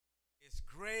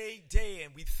great day,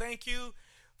 and we thank you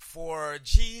for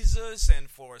Jesus and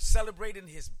for celebrating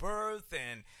his birth.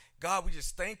 And God, we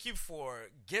just thank you for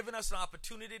giving us an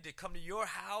opportunity to come to your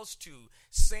house to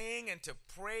sing and to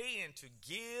pray and to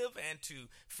give and to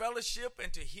fellowship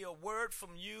and to hear a word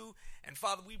from you. And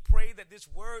Father, we pray that this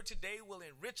word today will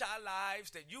enrich our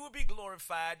lives, that you will be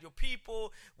glorified, your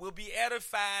people will be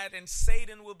edified, and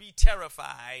Satan will be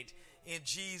terrified. In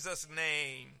Jesus'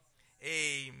 name,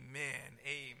 amen.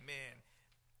 Amen.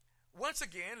 Once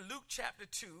again, Luke chapter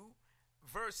 2,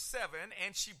 verse 7,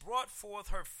 and she brought forth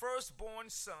her firstborn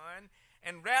son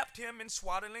and wrapped him in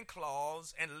swaddling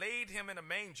cloths and laid him in a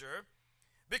manger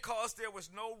because there was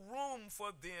no room for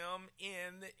them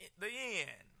in the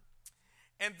inn.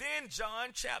 And then John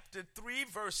chapter 3,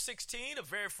 verse 16, a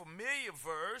very familiar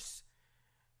verse,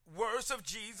 words of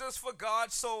Jesus, for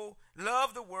God so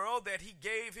loved the world that he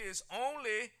gave his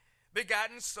only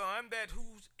begotten son, that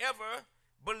whoever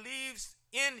believes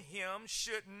in him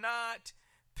should not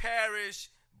perish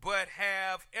but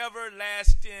have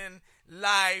everlasting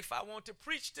life. I want to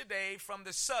preach today from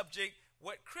the subject,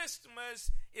 what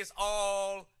Christmas is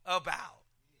all about.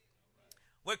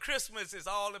 What Christmas is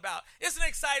all about. It's an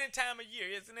exciting time of year,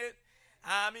 isn't it?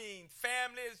 I mean,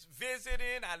 families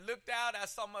visiting. I looked out. I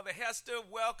saw Mother Hester.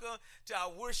 Welcome to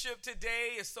our worship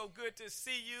today. It's so good to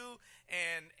see you.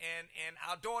 And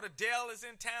our daughter Dell is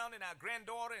in town, and our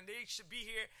granddaughter, and they should be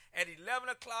here at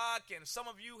 11 o'clock. And some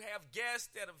of you have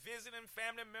guests that are visiting,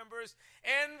 family members.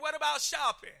 And what about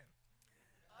shopping?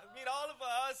 I mean, all of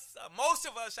us, most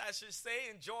of us, I should say,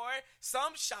 enjoy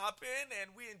some shopping,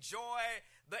 and we enjoy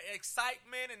the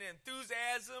excitement and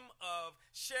enthusiasm of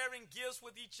sharing gifts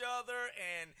with each other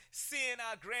and seeing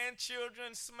our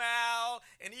grandchildren smile,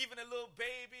 and even the little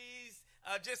babies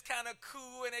just kind of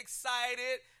cool and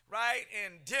excited, right?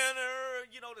 And dinner,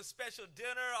 you know, the special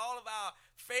dinner, all of our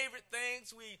favorite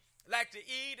things we like to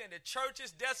eat, and the church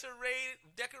is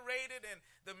decorated, and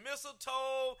the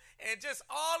mistletoe, and just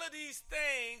all of these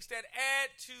things that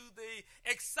add to the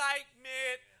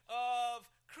excitement of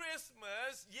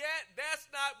Christmas. Yet that's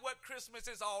not what Christmas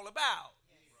is all about.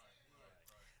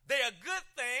 They are good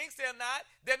things. They're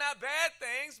not bad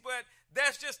things, but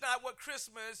that's just not what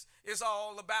Christmas is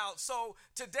all about. So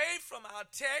today from our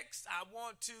text, I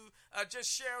want to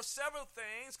just share several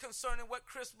things concerning what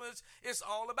Christmas is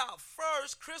all about.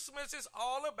 First, Christmas is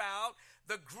all about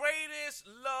the greatest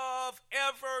love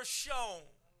ever shown.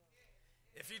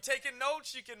 If you're taking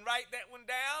notes, you can write that one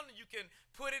down. You can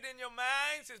put it in your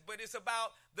minds, but it's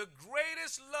about the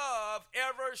greatest love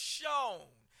ever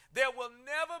shown. There will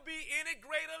never be any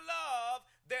greater love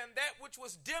than that which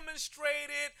was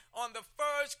demonstrated on the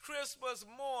first Christmas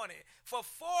morning. For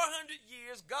 400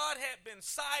 years, God had been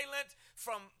silent.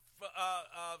 From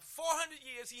 400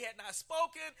 years, he had not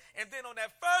spoken. And then on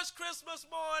that first Christmas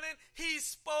morning, he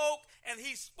spoke, and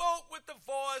he spoke with the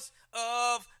voice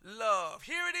of love.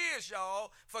 Here it is,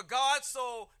 y'all. For God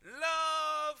so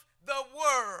loved the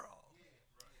world.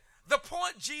 The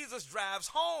point Jesus drives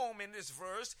home in this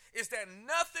verse is that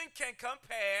nothing can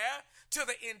compare to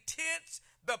the intense,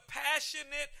 the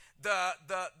passionate,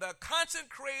 the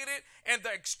consecrated, and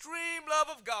the extreme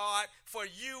love of God for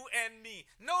you and me.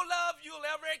 No love you'll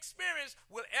ever experience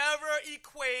will ever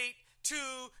equate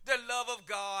to the love of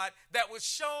God that was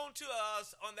shown to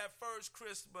us on that first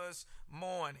Christmas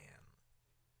morning.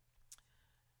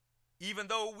 Even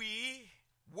though we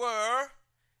were,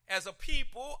 as a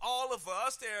people, all of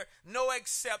us, there are no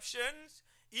exceptions.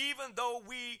 Even though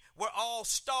we were all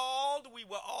stalled, we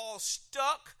were all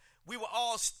stuck, we were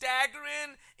all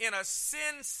staggering in a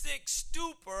sin-sick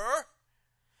stupor,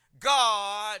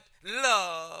 God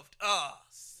loved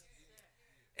us.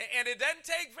 And it doesn't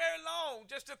take very long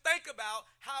just to think about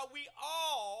how we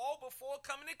all, before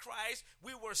coming to Christ,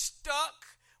 we were stuck,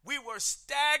 we were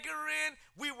staggering,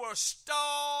 we were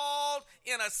stalled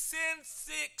in a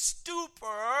sin-sick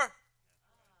stupor.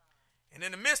 And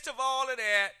in the midst of all of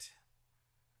that,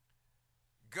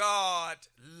 God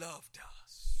loved us.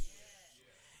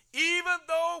 Even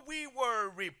though we were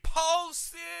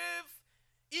repulsive,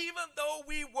 even though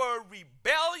we were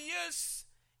rebellious,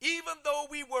 even though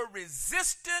we were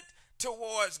resistant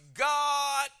towards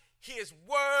God, his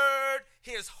word,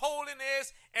 his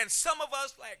holiness, and some of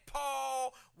us, like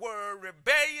Paul, were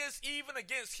rebellious even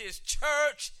against his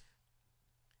church,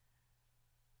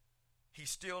 he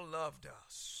still loved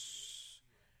us.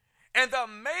 And the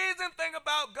amazing thing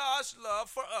about God's love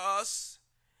for us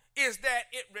is that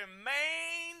it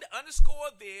remained,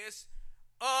 underscore this,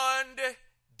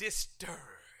 undisturbed.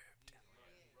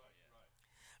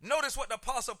 Notice what the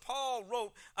Apostle Paul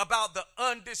wrote about the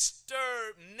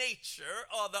undisturbed nature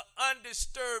or the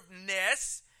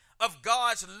undisturbedness of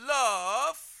God's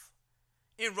love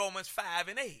in Romans 5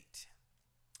 and 8.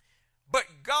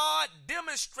 But God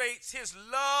demonstrates his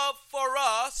love for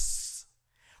us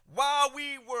while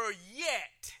we were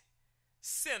yet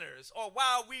sinners, or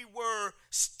while we were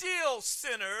still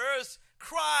sinners.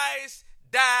 Christ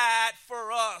died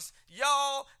for us.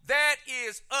 Y'all, that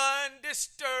is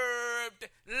undisturbed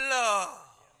love.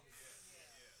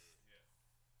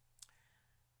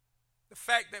 The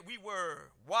fact that we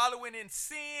were wallowing in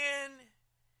sin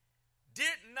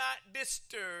did not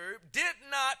disturb, did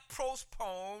not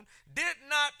postpone, did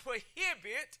not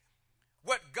prohibit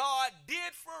what God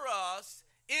did for us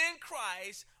in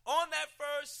Christ on that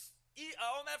first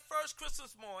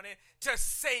Christmas morning to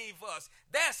save us.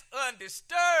 That's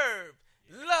undisturbed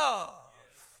love.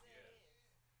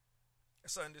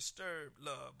 It's undisturbed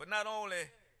love. But not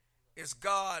only is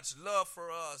God's love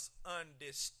for us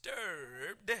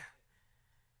undisturbed,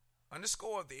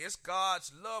 underscore this,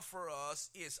 God's love for us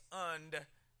is undeterred.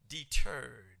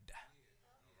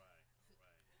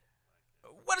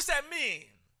 What does that mean?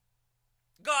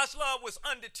 God's love was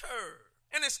undeterred,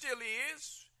 and it still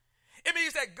is. It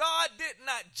means that God did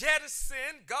not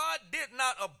jettison, God did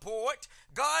not abort,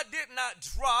 God did not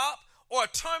drop or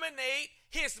terminate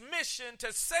his mission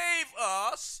to save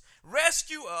us,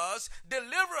 rescue us,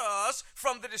 deliver us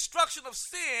from the destruction of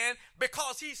sin,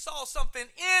 because he saw something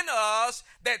in us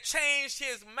that changed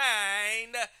his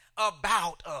mind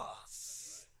about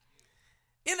us.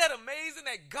 Isn't that amazing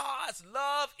that God's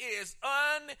love is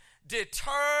undeterred?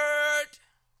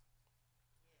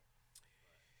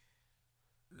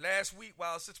 Last week,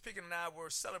 while Sister Pickett and I were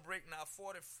celebrating our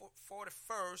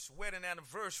 41st wedding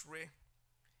anniversary,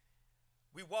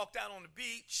 we walked out on the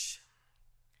beach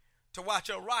to watch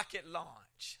a rocket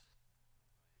launch.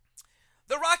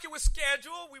 The rocket was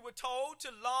scheduled, we were told, to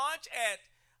launch at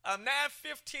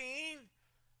 9:15.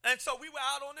 And so we were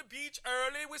out on the beach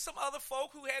early with some other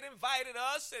folk who had invited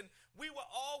us, and we were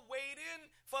all waiting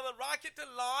for the rocket to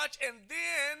launch. And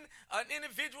then an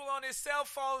individual on his cell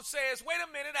phone says, "Wait a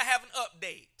minute, I have an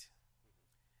update.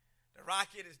 The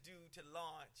rocket is due to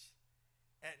launch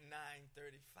at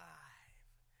 9:35.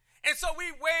 And so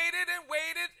we waited and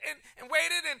waited and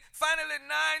waited, and finally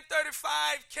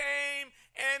 9:35 came,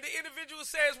 and the individual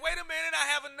says, "Wait a minute, I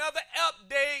have another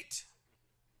update."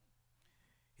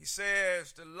 He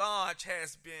says the launch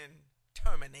has been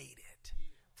terminated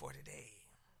for today.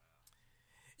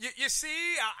 You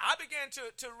see, I began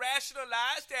to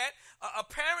rationalize that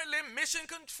apparently mission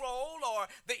control or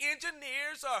the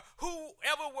engineers or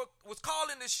whoever was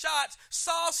calling the shots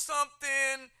saw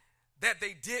something that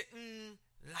they didn't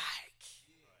like.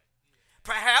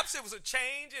 Perhaps it was a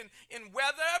change in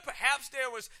weather. Perhaps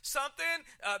there was something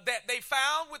that they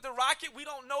found with the rocket. We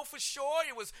don't know for sure.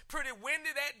 It was pretty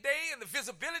windy that day and the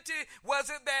visibility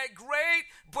wasn't that great.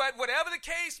 But whatever the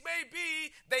case may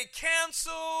be, they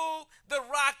canceled the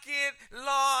rocket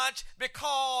launch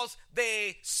because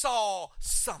they saw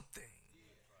something.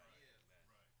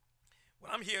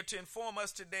 Well, I'm here to inform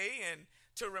us today and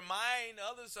to remind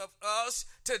others of us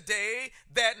today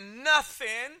that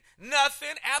nothing,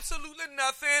 absolutely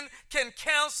nothing can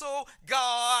cancel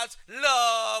God's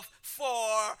love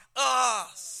for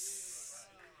us.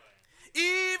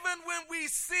 Even when we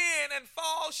sin and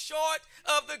fall short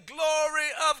of the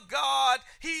glory of God,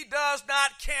 he does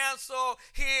not cancel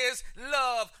his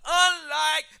love.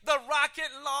 Unlike the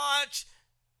rocket launch,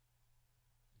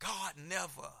 God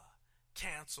never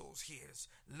cancels his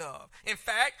love. In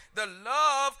fact, the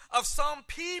love of some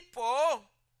people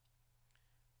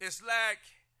is like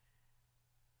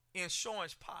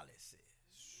insurance policies.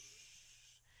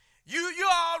 You're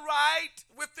all right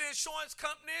with the insurance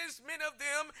companies, many of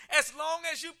them, as long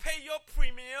as you pay your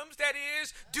premiums, that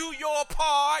is, do your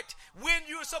part when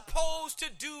you're supposed to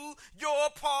do your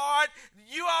part.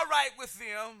 You're all right with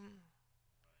them.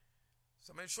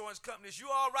 Some insurance companies,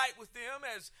 you're all right with them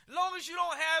as long as you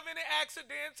don't have any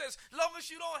accidents, as long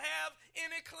as you don't have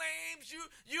any claims,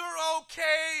 you're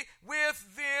okay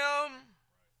with them.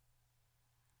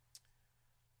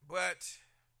 But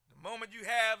the moment you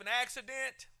have an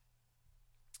accident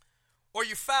or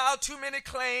you file too many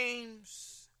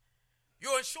claims,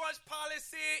 your insurance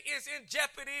policy is in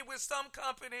jeopardy with some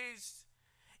companies,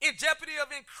 in jeopardy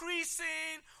of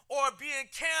increasing or being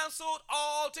canceled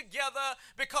altogether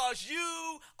because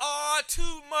you are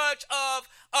too much of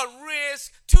a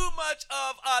risk, too much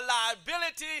of a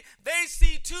liability. They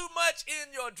see too much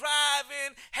in your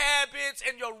driving habits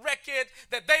and your record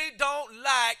that they don't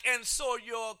like, and so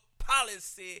your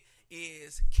policy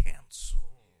is canceled.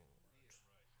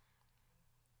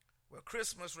 Well,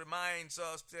 Christmas reminds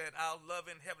us that our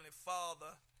loving Heavenly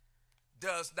Father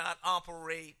does not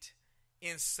operate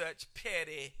in such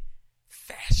petty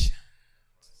fashion.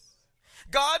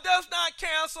 God does not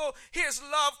cancel his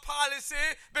love policy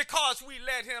because we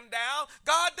let him down.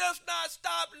 God does not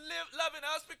stop loving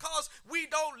us because we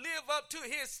don't live up to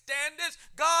his standards.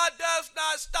 God does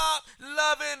not stop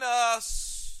loving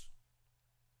us.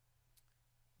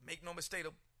 Make no mistake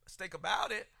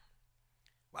about it.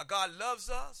 While God loves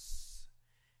us,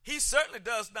 he certainly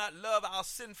does not love our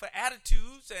sinful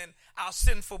attitudes and our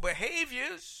sinful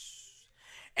behaviors.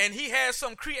 And he has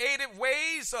some creative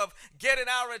ways of getting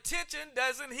our attention,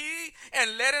 doesn't he?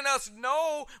 And letting us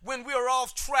know when we're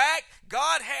off track.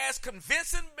 God has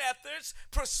convincing methods,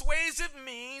 persuasive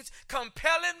means,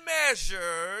 compelling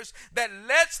measures that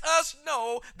lets us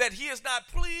know that he is not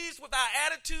pleased with our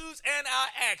attitudes and our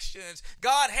actions.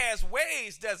 God has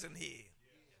ways, doesn't he,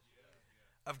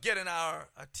 of getting our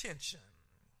attention.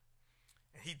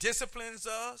 And he disciplines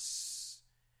us.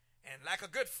 And like a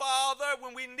good father,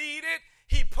 when we need it,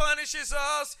 he punishes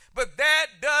us, but that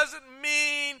doesn't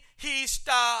mean he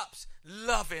stops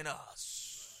loving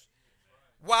us.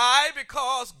 Why?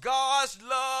 Because God's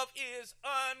love is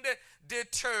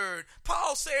undeterred.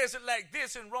 Paul says it like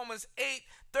this in Romans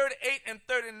 8:38 and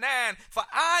 39. For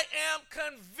I am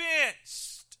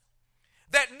convinced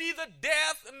that neither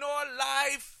death nor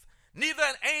life, neither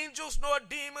angels nor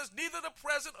demons, neither the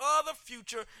present or the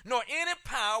future, nor any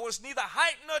powers, neither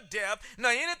height nor depth,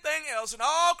 nor anything else in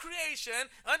all creation,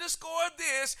 underscore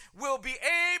this, will be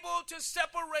able to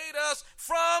separate us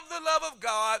from the love of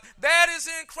God that is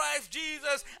in Christ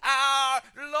Jesus our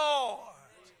Lord.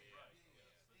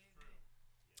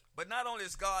 But not only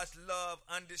is God's love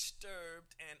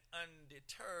undisturbed and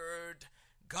undeterred,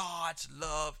 God's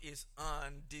love is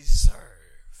undeserved.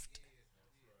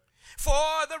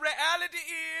 For the reality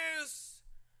is,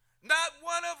 not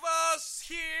one of us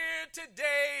here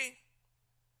today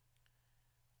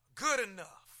good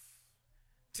enough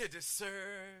to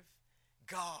deserve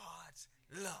God's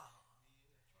love.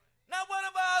 Not one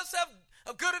of us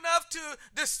are good enough to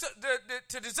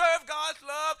deserve God's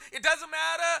love. It doesn't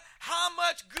matter how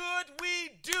much good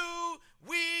we do,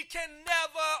 we can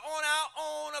never on our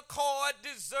own accord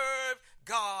deserve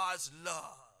God's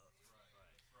love.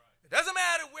 It doesn't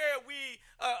matter where we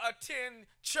attend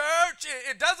church.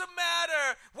 It doesn't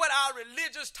matter what our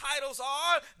religious titles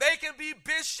are. They can be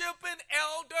bishop and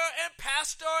elder and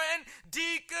pastor and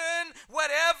deacon,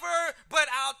 whatever. But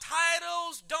our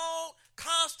titles don't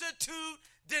constitute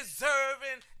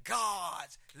deserving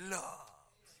God's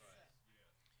love.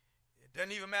 It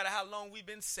doesn't even matter how long we've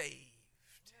been saved.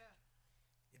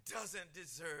 It doesn't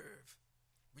deserve.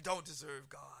 We don't deserve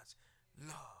God's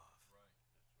love.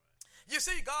 You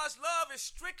see, God's love is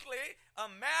strictly a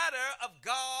matter of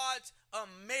God's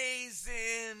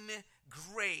amazing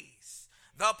grace.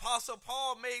 The Apostle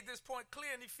Paul made this point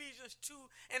clear in Ephesians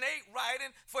 2:8,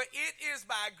 writing, for it is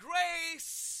by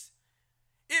grace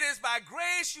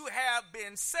you have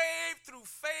been saved through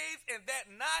faith, and that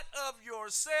not of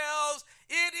yourselves.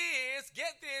 It is,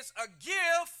 get this, a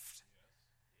gift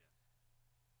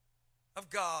of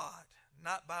God,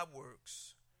 not by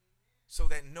works, so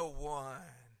that no one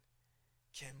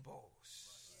can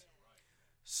boast.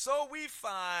 So we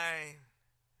find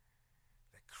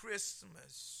that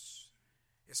Christmas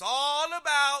is all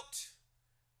about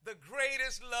the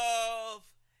greatest love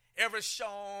ever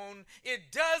shown. It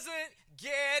doesn't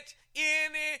get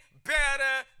any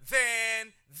better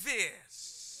than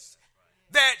this.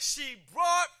 That she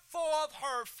brought forth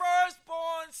her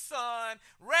firstborn son,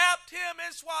 wrapped him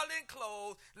in swaddling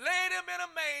clothes, laid him in a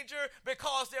manger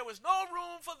because there was no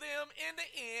room for them in the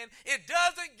inn. It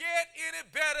doesn't get any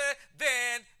better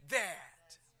than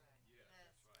that.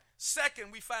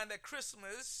 Second, we find that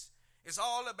Christmas is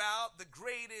all about the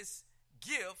greatest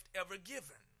gift ever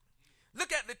given.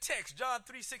 Look at the text. John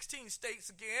 3:16 states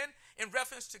again in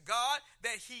reference to God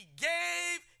that he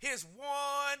gave his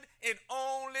one and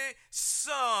only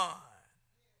son.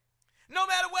 No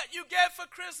matter what you get for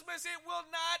Christmas, it will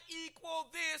not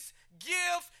equal this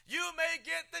gift. You may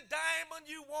get the diamond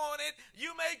you wanted.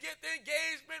 You may get the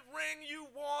engagement ring you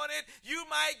wanted. You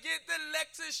might get the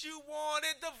Lexus you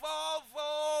wanted, the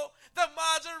Volvo, the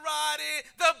Maserati,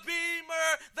 the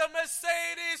Beamer, the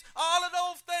Mercedes. All of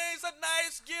those things are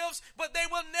nice gifts, but they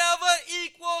will never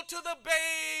equal to the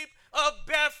babe of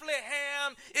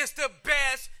Bethlehem. It's the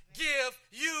best gift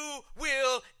you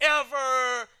will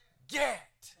ever get.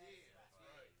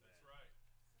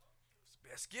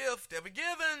 Best gift ever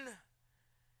given.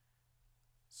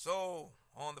 So,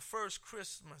 on the first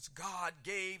Christmas, God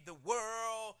gave the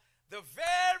world the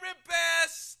very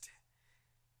best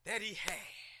that he had.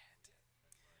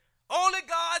 Only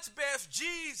God's best.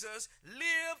 Jesus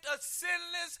lived a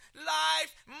sinless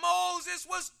life. Moses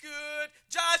was good.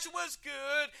 Joshua was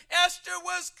good. Esther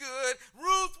was good.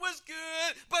 Ruth was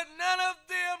good. But none of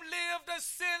them lived a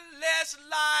sinless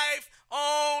life.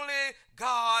 Only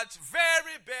God's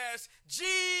very best.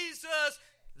 Jesus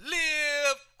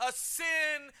lived a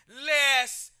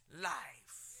sinless life.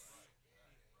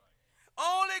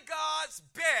 Only God's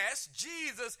best.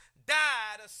 Jesus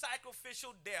died a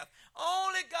sacrificial death.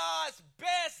 Only God's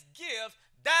best gift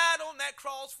died on that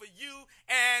cross for you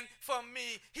and for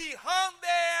me. He hung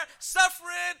there,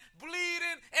 suffering,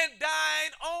 bleeding, and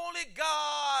dying. Only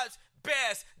God's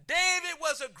best. David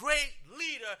was a great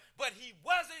leader, but he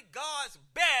wasn't God's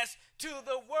best to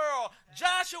the world.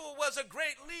 Joshua was a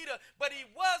great leader, but he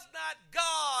was not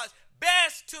God's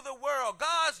best to the world.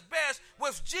 God's best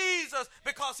was Jesus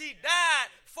because he died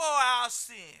for our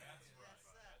sins.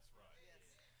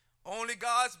 Only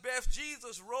God's best.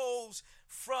 Jesus rose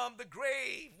from the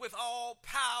grave with all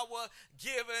power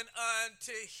given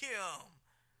unto him.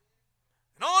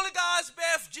 And only God's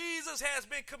best. Jesus has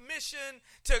been commissioned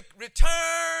to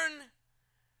return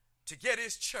to get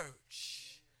his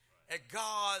church at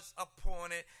God's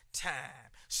appointed time.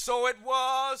 So it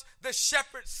was, the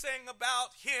shepherds sang about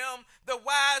him. The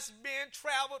wise men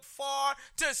traveled far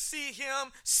to see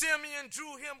him. Simeon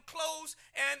drew him close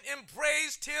and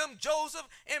embraced him. Joseph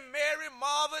and Mary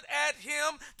marveled at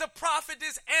him. The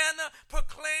prophetess Anna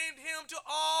proclaimed him to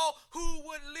all who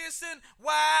would listen.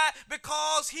 Why?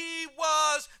 Because he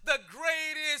was the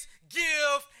greatest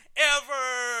gift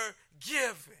ever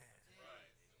given.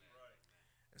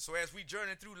 So as we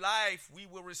journey through life, we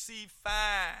will receive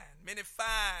many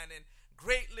fine and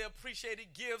greatly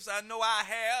appreciated gifts. I know I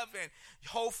have, and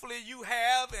hopefully you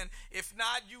have, and if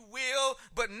not, you will.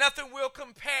 But nothing will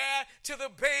compare to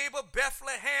the babe of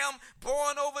Bethlehem,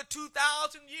 born over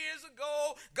 2,000 years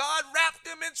ago. God wrapped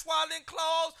him in swaddling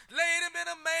clothes, laid him in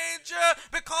a manger,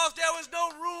 because there was no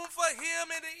room for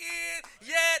him in the inn.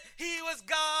 Yet he was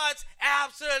God's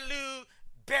absolute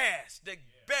best, the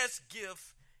best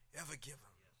gift ever given.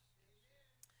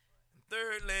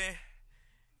 Thirdly,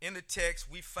 in the text,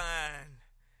 we find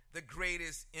the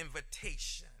greatest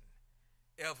invitation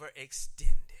ever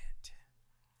extended.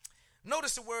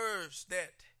 Notice the words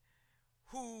that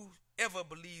whoever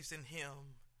believes in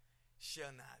him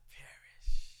shall not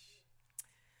perish.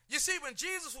 You see, when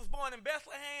Jesus was born in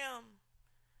Bethlehem,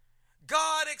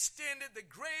 God extended the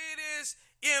greatest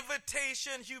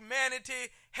invitation humanity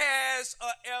has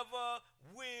or ever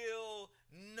will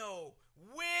know.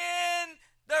 When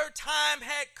their time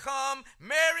had come,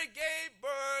 Mary gave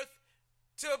birth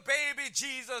to baby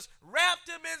Jesus, wrapped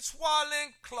him in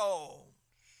swaddling clothes.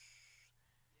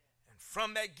 And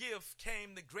from that gift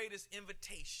came the greatest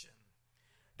invitation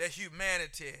that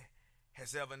humanity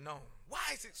has ever known.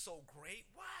 Why is it so great?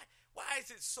 Why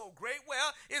is it so great?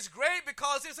 Well, it's great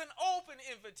because it's an open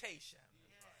invitation.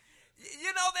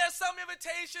 You know, there's some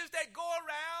invitations that go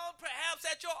around, perhaps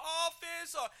at your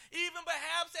office or even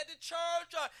perhaps at the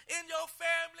church or in your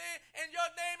family, and your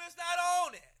name is not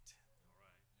on it.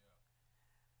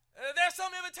 There's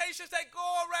some invitations that go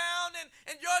around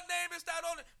and your name is not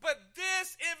on it. But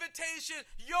this invitation,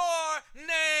 your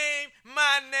name,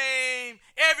 my name,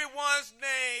 everyone's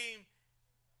name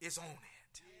is on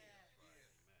it.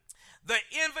 The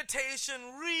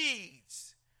invitation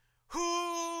reads,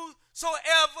 whosoever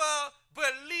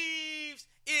believes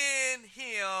in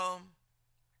him.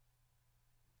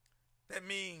 That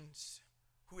means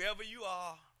whoever you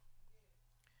are,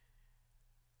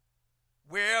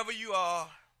 wherever you are,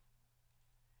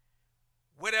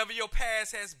 whatever your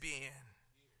past has been,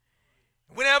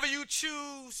 whenever you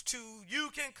choose to, you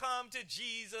can come to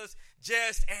Jesus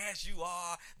just as you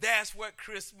are. That's what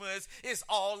Christmas is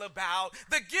all about.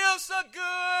 The gifts are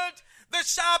good. The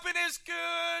shopping is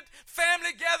good.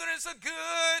 Family gatherings are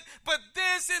good. But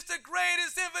this is the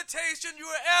greatest invitation you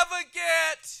will ever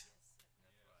get.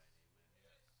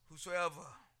 Whosoever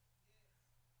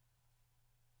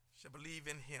shall believe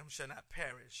in him shall not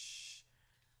perish,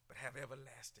 but have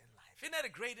everlasting life. Isn't that a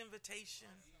great invitation?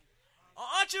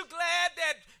 Aren't you glad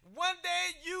that one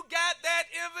day you got that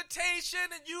invitation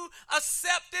and you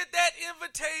accepted that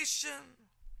invitation?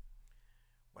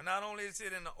 But not only is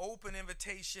it an open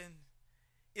invitation,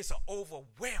 it's an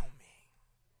overwhelming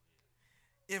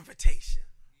invitation.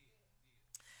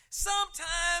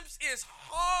 Sometimes it's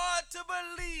hard to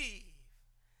believe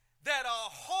that a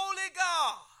holy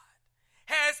God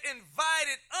has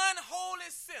invited unholy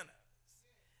sinners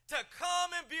to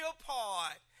come and be a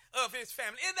part of his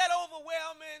family. Isn't that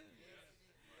overwhelming?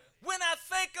 When I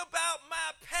think about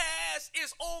my past,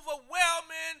 it's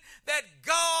overwhelming that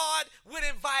God would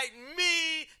invite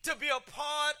me to be a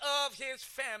part of his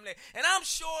family. And I'm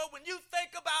sure when you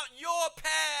think about your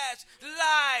past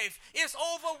life, it's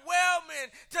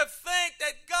overwhelming to think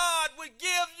that God would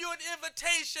give you an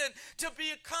invitation to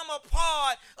become a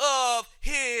part of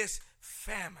his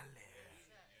family.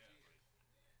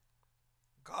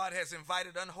 God has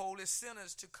invited unholy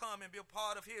sinners to come and be a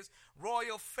part of his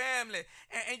royal family.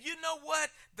 And you know what?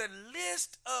 The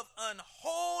list of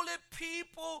unholy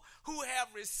people who have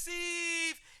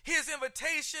received his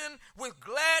invitation with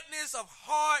gladness of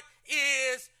heart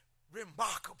is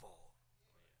remarkable.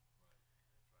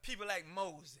 People like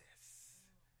Moses,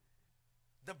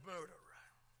 the murderer.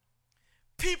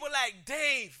 People like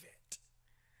David,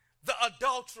 the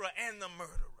adulterer and the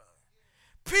murderer.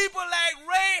 People like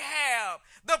Rahab,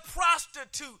 the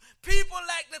prostitute. People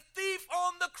like the thief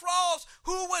on the cross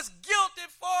who was guilty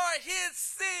for his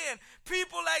sin.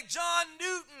 People like John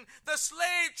Newton, the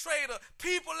slave trader.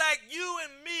 People like you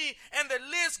and me, and the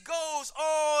list goes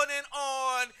on and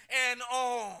on and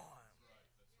on.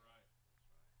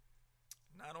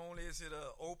 Not only is it an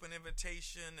open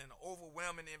invitation, an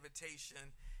overwhelming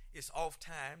invitation, it's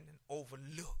oftentimes an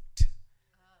overlooked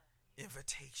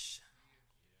invitation.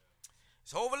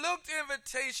 It's overlooked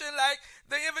invitation, like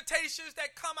the invitations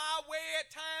that come our way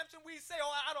at times and we say,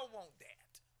 oh, I don't want that.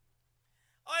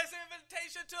 Or it's an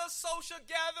invitation to a social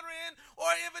gathering, or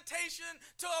an invitation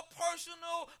to a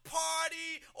personal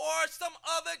party, or some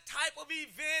other type of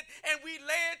event, and we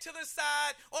lay it to the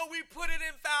side, or we put it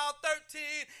in file 13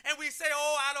 and we say,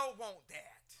 oh, I don't want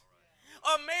that.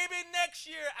 Or maybe next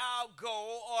year I'll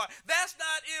go, or that's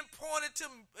not important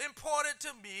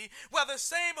to me. Well, the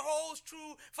same holds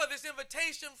true for this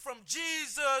invitation from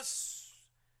Jesus.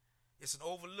 It's an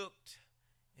overlooked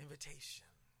invitation.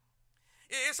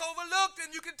 It's overlooked,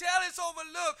 and you can tell it's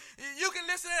overlooked. You can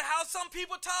listen to how some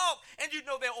people talk, and you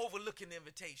know they're overlooking the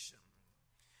invitation.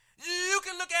 You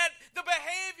can look at the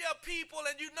behavior of people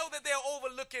and you know that they're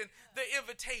overlooking the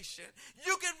invitation.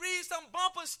 You can read some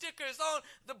bumper stickers on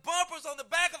the bumpers on the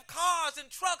back of cars and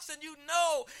trucks, and you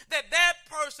know that that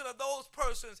person or those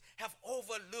persons have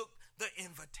overlooked the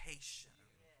invitation.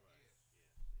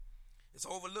 It's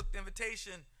overlooked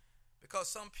invitation because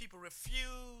some people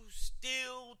refuse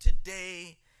still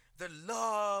today the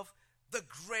love, the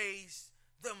grace,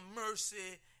 the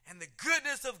mercy, and the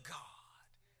goodness of God.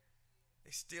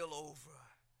 They still overlook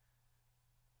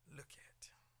it.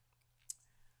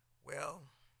 Well,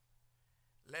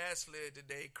 lastly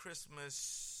today,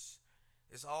 Christmas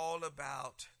is all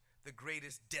about the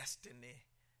greatest destiny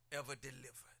ever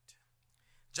delivered.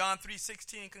 John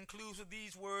 3:16 concludes with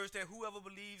these words, that whoever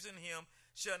believes in him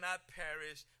shall not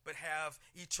perish but have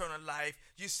eternal life.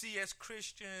 You see, as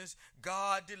Christians,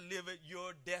 God delivered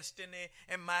your destiny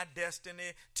and my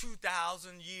destiny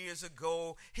 2,000 years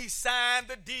ago. He signed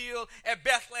the deal at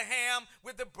Bethlehem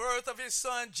with the birth of his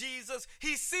son Jesus.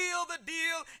 He sealed the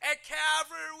deal at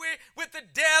Calvary with the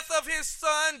death of his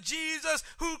son Jesus,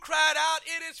 who cried out,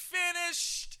 "It is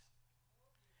finished."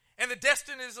 And the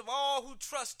destinies of all who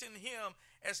trust in him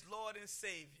as Lord and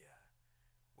Savior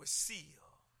was sealed.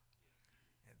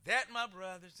 That, my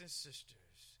brothers and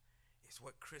sisters, is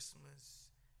what Christmas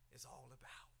is all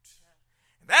about.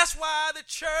 And that's why the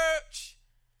church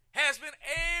has been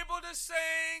able to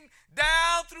sing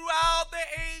down throughout the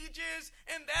ages,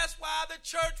 and that's why the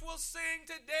church will sing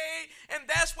today, and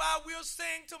that's why we'll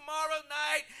sing tomorrow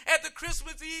night at the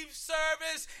Christmas Eve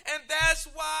service, and that's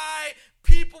why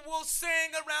people will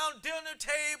sing around dinner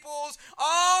tables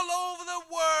all over the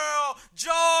world,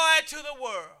 joy to the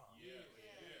world.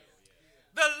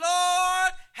 The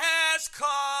Lord has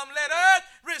come. Let earth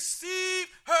receive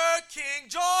her King.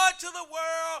 Joy to the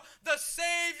world. The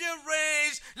Savior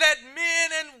reigns. Let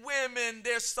men and women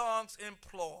their songs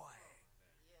employ.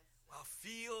 While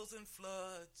fields and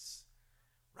floods,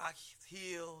 rock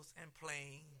hills and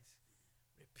plains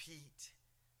repeat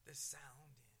the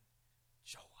sounding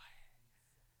joy.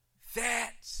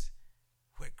 That's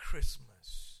what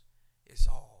Christmas is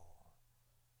all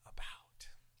about.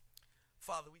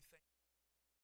 Father, we thank you.